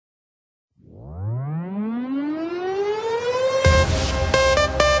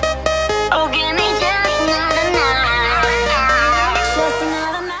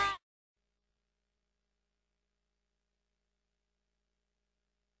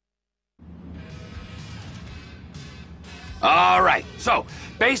All right, so,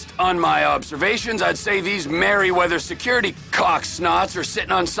 based on my observations, I'd say these Merryweather security cocksnots are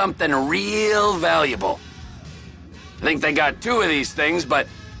sitting on something real valuable. I think they got 2 of these things, but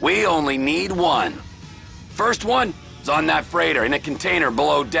we only need 1. First one is on that freighter in a container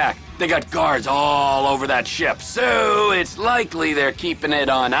below deck. They got guards all over that ship, so it's likely they're keeping it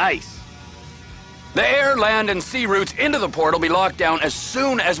on ice. The air, land, and sea routes into the port will be locked down as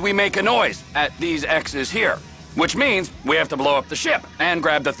soon as we make a noise at these X's here. Which means we have to blow up the ship and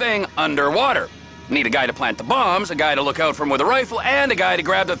grab the thing underwater. Need a guy to plant the bombs, a guy to look out for him with a rifle, and a guy to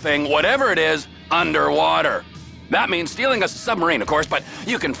grab the thing, whatever it is, underwater. That means stealing us a submarine, of course, but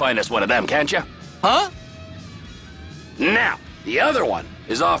you can find us one of them, can't you? Huh? Now, the other one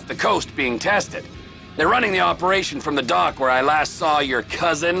is off the coast being tested. They're running the operation from the dock where I last saw your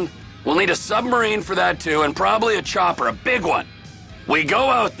cousin. We'll need a submarine for that too, and probably a chopper, a big one. We go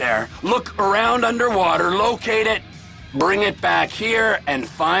out there, look around underwater, locate it, bring it back here, and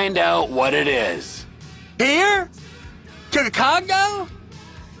find out what it is. Here? Chicago?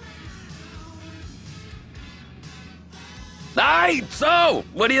 Aye, so,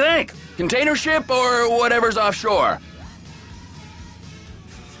 what do you think? Container ship or whatever's offshore?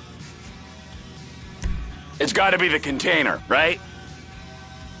 It's gotta be the container, right?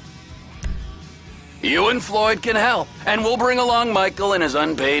 You and Floyd can help, and we'll bring along Michael and his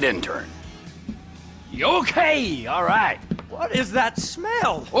unpaid intern. Okay, all right. What is that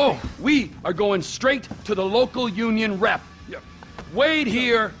smell? Oh, we are going straight to the local union rep. Wade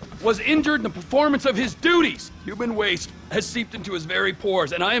here was injured in the performance of his duties. Human waste has seeped into his very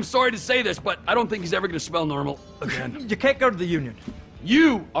pores, and I am sorry to say this, but I don't think he's ever going to smell normal again. You can't go to the union.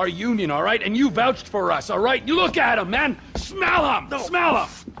 You are union, all right? And you vouched for us, all right? You look at him, man. Smell him. No. Smell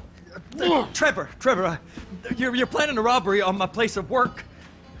him. Trevor, you're planning a robbery on my place of work.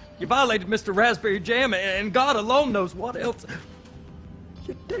 You violated Mr. Raspberry Jam, and God alone knows what else.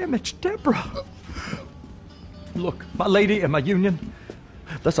 You damaged Deborah. Look, my lady and my union,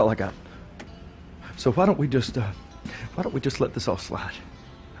 that's all I got. So why don't we just let this all slide,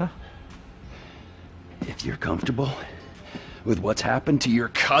 huh? If you're comfortable with what's happened to your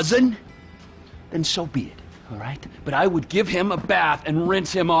cousin, then so be it, all right? But I would give him a bath and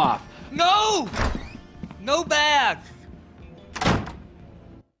rinse him off. No! No bath!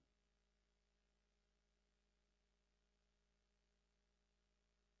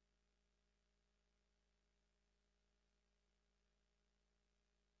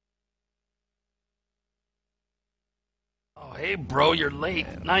 Oh, hey, bro, you're late.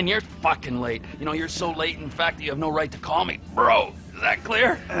 9 years fucking late. You know, you're so late, in fact, that you have no right to call me bro. Is that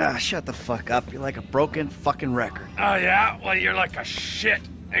clear? Shut the fuck up. You're like a broken fucking record. Oh, yeah? Well, you're like a shit.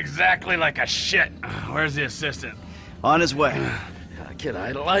 Exactly like a shit. Where's the assistant? On his way. Kid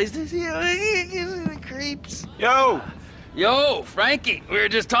idolized this. The creeps. Yo! Yo, Frankie, we were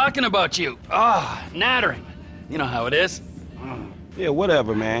just talking about you. Ah, nattering. You know how it is. Yeah,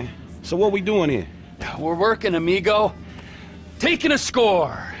 whatever, man. So what we doing here? We're working, amigo. Taking a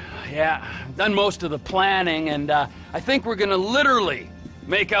score. Yeah, done most of the planning, and I think we're gonna literally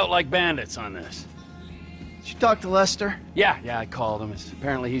make out like bandits on this. Did you talk to Lester? Yeah, I called him.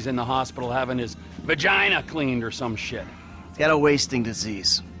 Apparently he's in the hospital having his vagina cleaned or some shit. He's got a wasting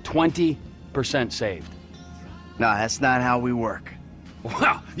disease. 20% saved. No, that's not how we work.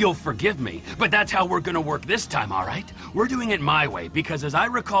 Well, you'll forgive me, but that's how we're gonna work this time, all right? We're doing it my way, because as I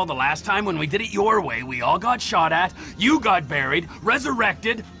recall the last time when we did it your way, we all got shot at, you got buried,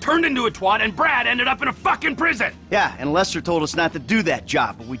 resurrected, turned into a twat, and Brad ended up in a fucking prison! Yeah, and Lester told us not to do that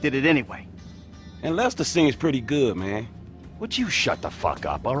job, but we did it anyway. And Lester sings pretty good, man. Would you shut the fuck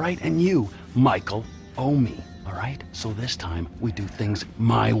up, all right? And you, Michael, owe me, all right? So this time, we do things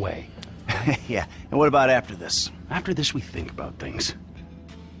my way. Yeah, and what about after this? After this, we think about things.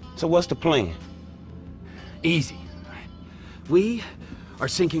 So what's the plan? Easy. We are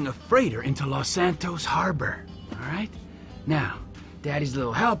sinking a freighter into Los Santos Harbor, all right? Now, Daddy's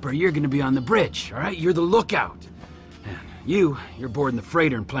little helper, you're gonna be on the bridge, all right? You're the lookout. And you're boarding the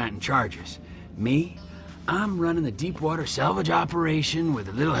freighter and planting charges. Me, I'm running the deep water salvage operation with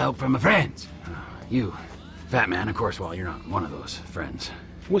a little help from my friends. You, Fat Man, of course, well, you're not one of those friends.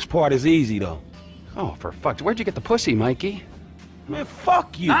 Which part is easy, though? Oh, for fuck's... Where'd you get the pussy, Mikey? Man,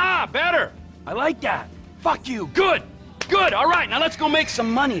 fuck you! Ah, better! I like that. Fuck you. Good. Good. All right, now let's go make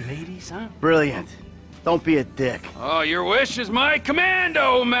some money, ladies, huh? Brilliant. Don't be a dick. Oh, your wish is my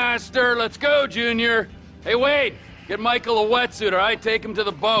commando, master. Let's go, Junior. Hey, Wade, get Michael a wetsuit, all right? Take him to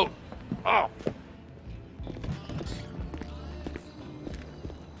the boat. Oh.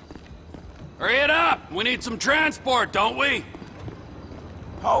 Hurry it up. We need some transport, don't we?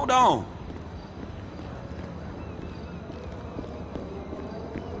 Hold on.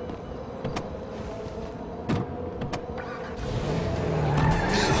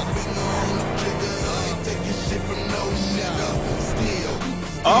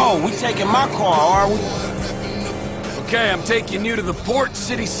 Oh, we taking my car, are we? Okay, I'm taking you to the port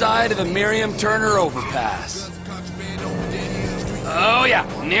city side of the Miriam Turner overpass. Oh yeah,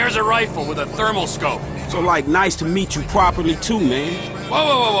 and here's a rifle with a thermal scope. So, like, nice to meet you properly, too, man. Whoa,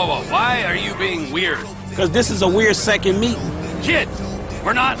 whoa, whoa, whoa, whoa. Why are you being weird? Because this is a weird second meeting. Kid,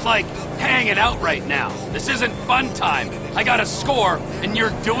 we're not, like, hanging out right now. This isn't fun time. I got a score, and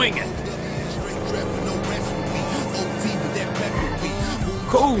you're doing it.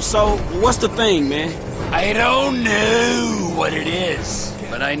 Cool, so what's the thing, man? I don't know what it is,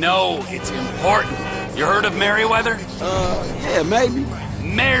 but I know it's important. You heard of Merryweather? Yeah, maybe.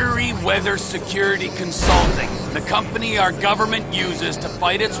 Merryweather Security Consulting, the company our government uses to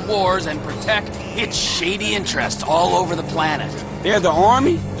fight its wars and protect its shady interests all over the planet. They're the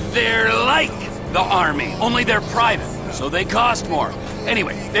army? They're like the army, only they're private, so they cost more.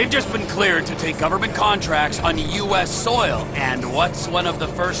 Anyway, they've just been cleared to take government contracts on U.S. soil, and what's one of the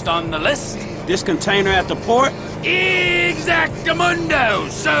first on the list? This container at the port? Exactamundo!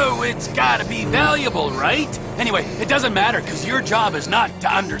 So it's gotta be valuable, right? Anyway, it doesn't matter, because your job is not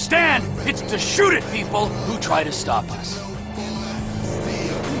to understand, it's to shoot at people who try to stop us.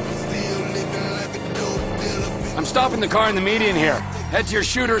 I'm stopping the car in the median here. Head to your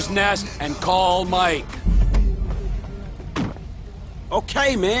shooter's nest and call Mike.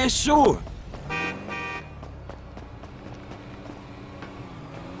 Okay, man, sure.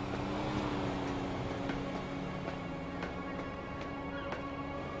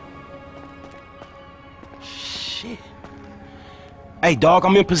 Shit. Hey, dog,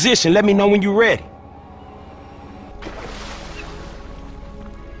 I'm in position. Let me know when you're ready.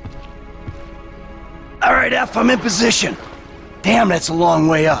 All right, F, I'm in position. Damn, that's a long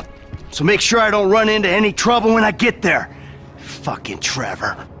way up. So make sure I don't run into any trouble when I get there. Fucking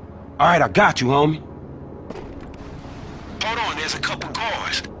Trevor. All right, I got you, homie. Hold on, there's a couple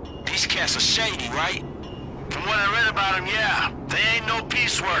guards. These cats are shady, right? From what I read about them, yeah. They ain't no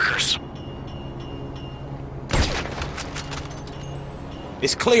peace workers.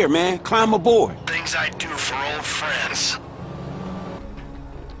 It's clear, man. Climb aboard. Things I do for old friends.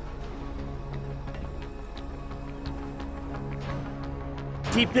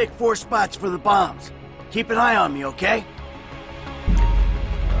 T-pick 4 spots for the bombs. Keep an eye on me, okay?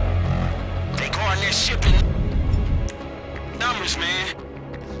 They guard their shipping numbers, man.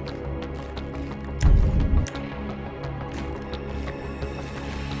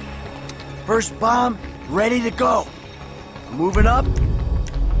 First bomb, ready to go. Moving up.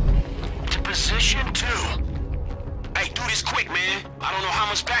 To position 2. Hey, do this quick, man. I don't know how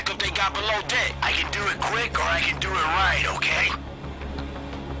much backup they got below deck. I can do it quick or I can do it right, okay?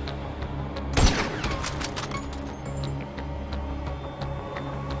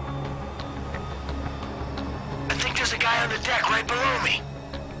 I think there's a guy on the deck right below me.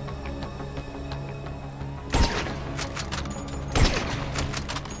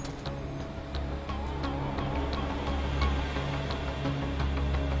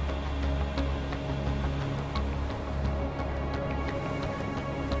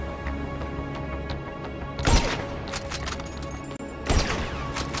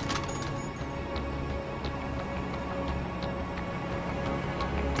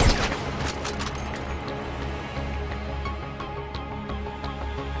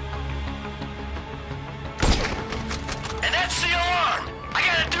 And that's the alarm! I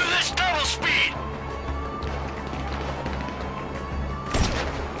gotta do this double speed!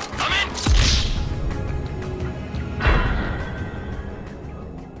 I'm in!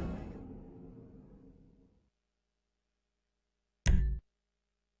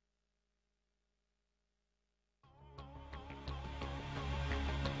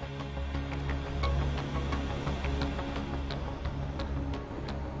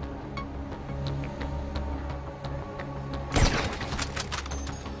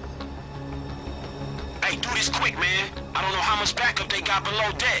 Hey, do this quick, man. I don't know how much backup they got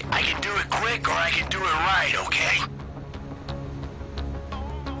below deck. I can do it quick or I can do it right, okay?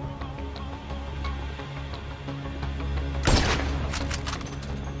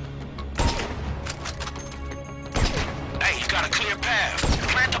 Hey, you got a clear path.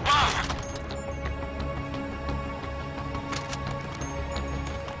 Plant the bomb.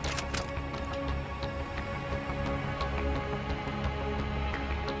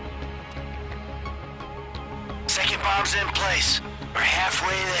 Second bomb's in place. We're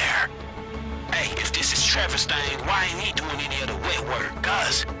halfway there. Hey, if this is Trevor's thing, why ain't he doing any of the wet work?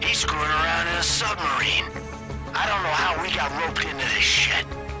 Cuz he's screwing around in a submarine. I don't know how we got roped into this shit.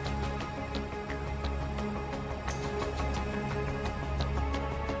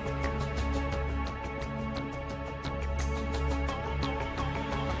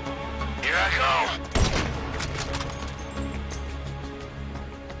 gotta go.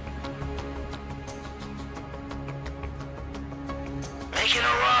 Making a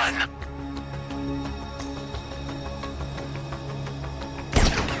run.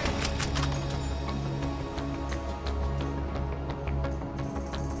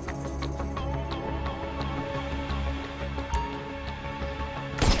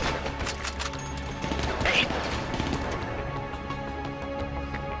 Hey.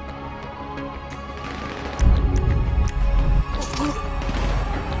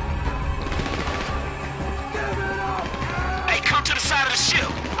 Hey, come to the side of the ship.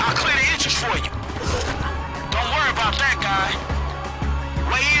 I'll clear the entrance for you. Don't worry about that, guy.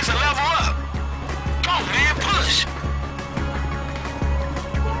 Way is a level up. Go, man, push.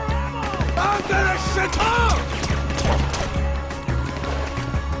 I'm gonna shit up!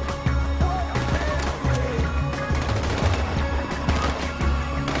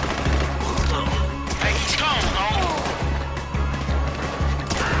 Hey, he's gone, oh.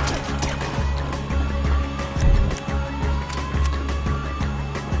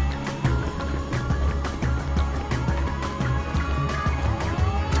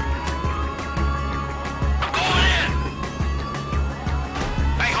 I'm going in.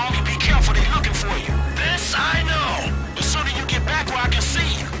 Hey, homie, be careful. They're looking for you. This I know. The sooner you get back where I can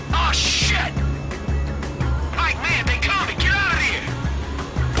see you. Oh, shit. Mike, man, they coming. Get out of here.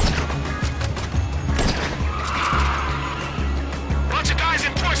 Bunch of guys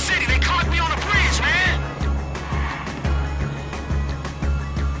in Port City. They caught me on the bridge, man.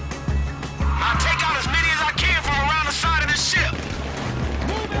 I'll take out as many as I can from around the side of the ship.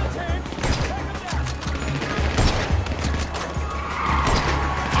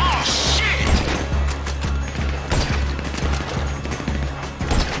 Oh, shit!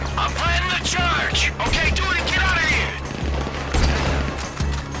 I'm planning the charge. Okay, do it and get out of here.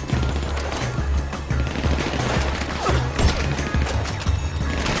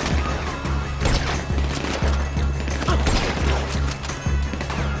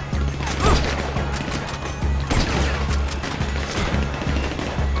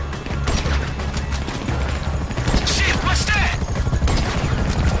 Shit, what's that?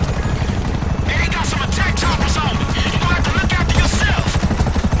 Hey, they got some attack choppers on me. You're gonna have to look after yourself.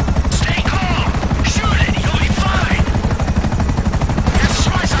 Stay calm. Shoot it. You'll be fine. That's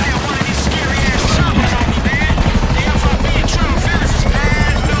twice I had one of these scary-ass choppers on me, man. The FIB and True Feelings is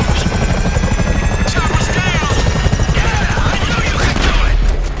bad news. Choppers down. Yeah, I knew you could do it.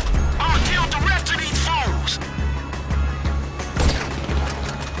 I'll deal with the rest of these fools.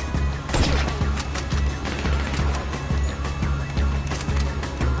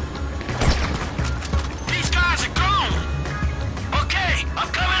 These guys are gone. Okay, I'm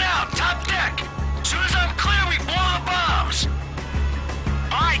coming out. Top deck. Soon as I'm clear, we blow the bombs.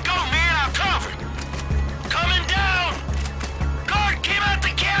 All right, go, man. I'm covered. Coming down. Guard came out the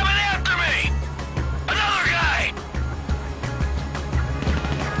cabin after me. Another guy.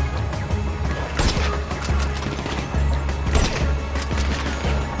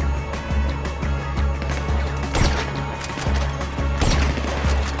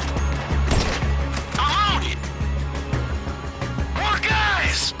 I'm on it. More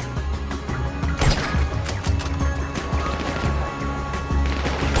guys.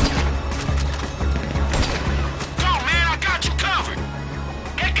 Go, man. I got you covered.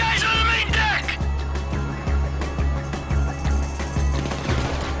 Get guys on the main deck.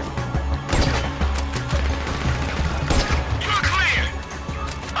 You're clear.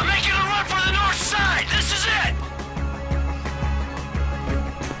 I'm making a run for the north side. This is it.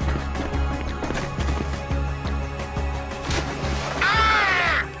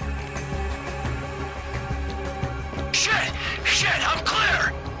 Ah! Shit, I'm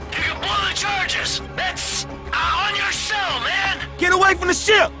clear. You can blow the charges. That's on your cell, man. Get away from the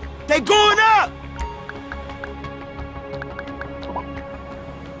ship! They going up!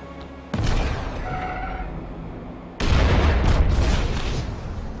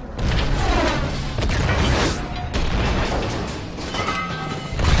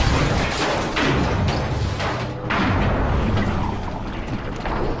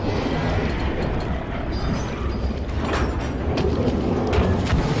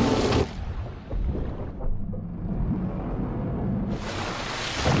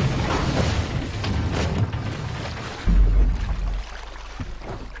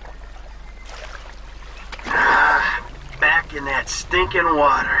 Back in that stinking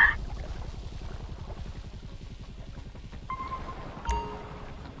water.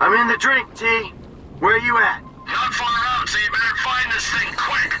 I'm in the drink, T. Where you at? Not far out, so you better find this thing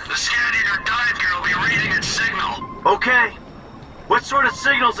quick. The scat eater dive gear will be reading its signal. Okay. What sort of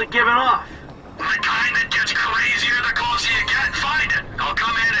signal's it giving off? The kind that gets crazier the closer you get. Find it. I'll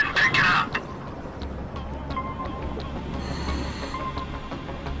come in and pick it up.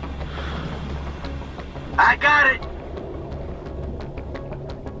 I got it.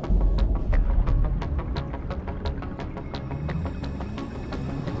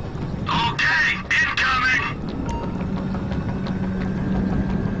 Okay, incoming.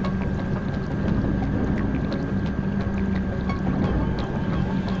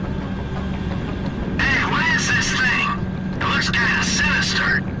 Hey, what is this thing? It looks kind of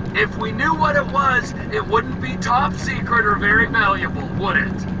sinister. If we knew what it was, it wouldn't be top secret or very valuable, would it?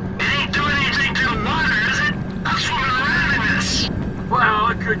 It ain't doing anything to the water, is it? I'm swimming around in this. Well,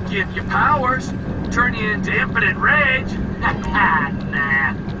 it could give you powers, turn you into impotent rage.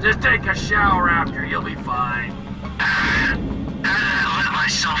 Nah, just take a shower after, you'll be fine. How did I let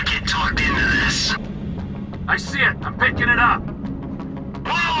myself get talked into this? I see it, I'm picking it up.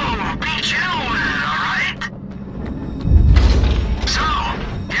 Whoa, be chill with it, alright? So,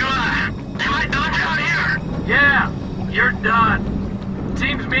 am I done down here? Yeah, you're done.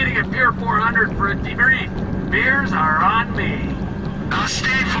 Team's meeting at Pier 400 for a debrief. Beers are on me. I'll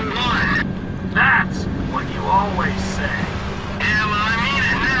stay for one. That's what you always say. Yeah, well, I mean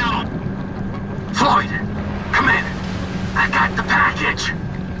it now. Floyd, come in. I got the package.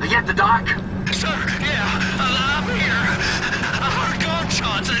 You get the doc? Sir, yeah, I'm here. I heard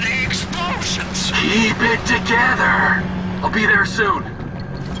gunshots and the explosions. Keep it together. I'll be there soon.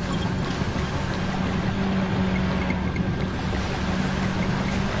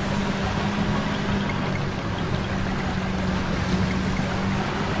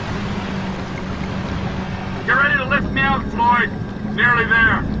 Get ready to lift me out, Floyd. Nearly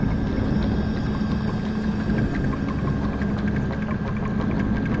there.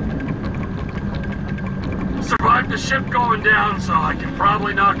 Survived the ship going down, so I can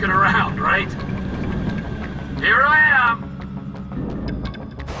probably knock it around, right? Here I am.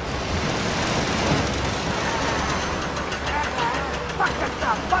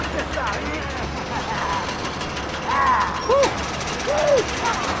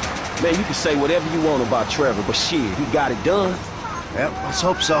 Man, you can say whatever you want about Trevor, but shit, he got it done. Yep, let's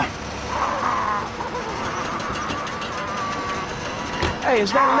hope so. Hey,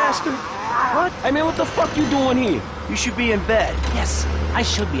 is that Lester? What? Hey, man, what the fuck you doing here? You should be in bed. Yes, I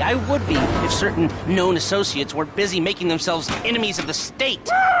should be. I would be if certain known associates weren't busy making themselves enemies of the state.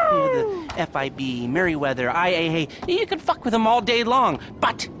 You know, the FIB, Merryweather, IAA. You can fuck with them all day long.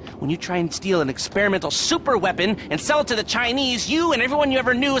 But when you try and steal an experimental super weapon and sell it to the Chinese, you and everyone you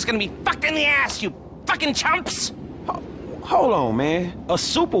ever knew is gonna be fucked in the ass, you fucking chumps! Hold on, man. A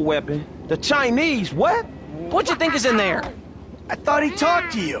super weapon? The Chinese, what? What you think is in there? I thought he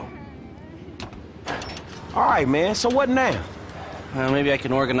talked to you. All right, man, so what now? Well, maybe I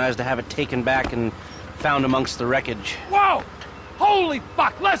can organize to have it taken back and found amongst the wreckage. Whoa! Holy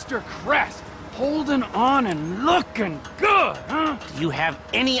fuck, Lester Crest! Holding on and looking good, huh? Do you have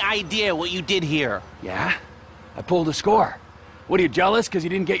any idea what you did here? Yeah? I pulled a score. What, are you jealous because you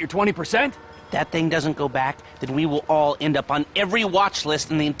didn't get your 20%? That thing doesn't go back, then we will all end up on every watch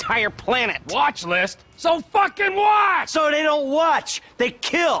list in the entire planet. Watch list? So fucking what? So they don't watch, they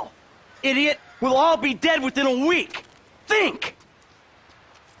kill. Idiot, we'll all be dead within a week. Think!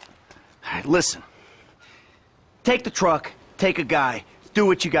 All right, listen. Take the truck, take a guy, do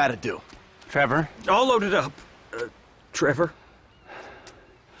what you gotta do. Trevor? All loaded up. Trevor?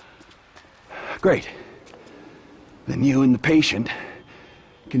 Great. Then you and the patient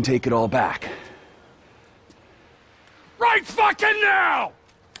can take it all back. Right fucking now!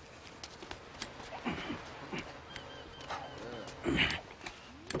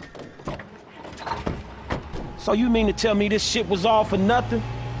 So you mean to tell me this shit was all for nothing?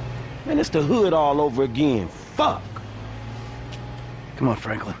 Man, it's the hood all over again. Fuck. Come on,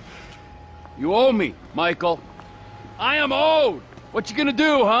 Franklin. You owe me, Michael. I am owed. What you gonna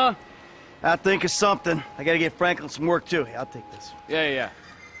do, huh? I'll think of something. I gotta get Franklin some work, too. I'll take this. Yeah.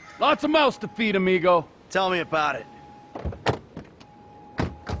 Lots of mouths to feed, amigo. Tell me about it.